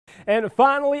And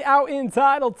finally, out in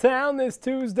Titletown this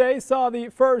Tuesday saw the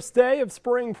first day of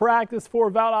spring practice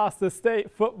for Valdosta State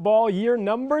football, year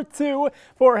number 2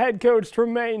 for head coach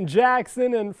Tremaine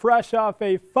Jackson. And fresh off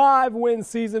a 5-win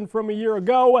season from a year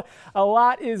ago, a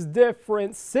lot is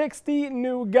different. 60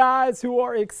 new guys who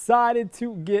are excited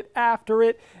to get after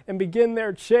it and begin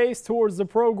their chase towards the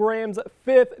program's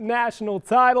 5th national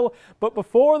title. But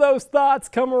before those thoughts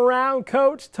come around,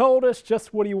 Coach told us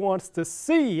just what he wants to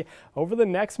see over the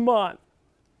next month.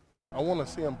 I want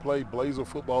to see them play Blazer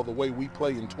football the way we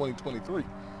play in 2023.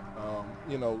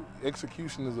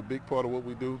 Execution is a big part of what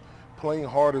we do. Playing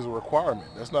hard is a requirement.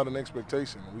 That's not an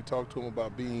expectation. We talk to them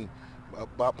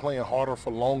about playing harder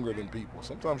for longer than people.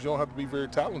 Sometimes you don't have to be very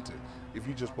talented if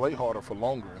you just play harder for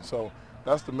longer. And so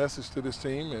that's the message to this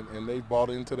team, and they've bought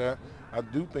into that. I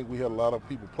do think we had a lot of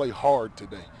people play hard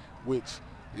today, which,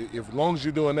 as long as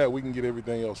you're doing that, we can get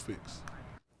everything else fixed.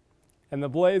 And the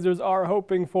Blazers are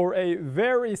hoping for a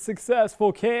very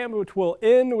successful camp, which will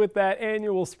end with that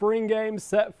annual spring game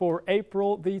set for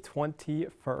April the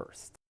 21st.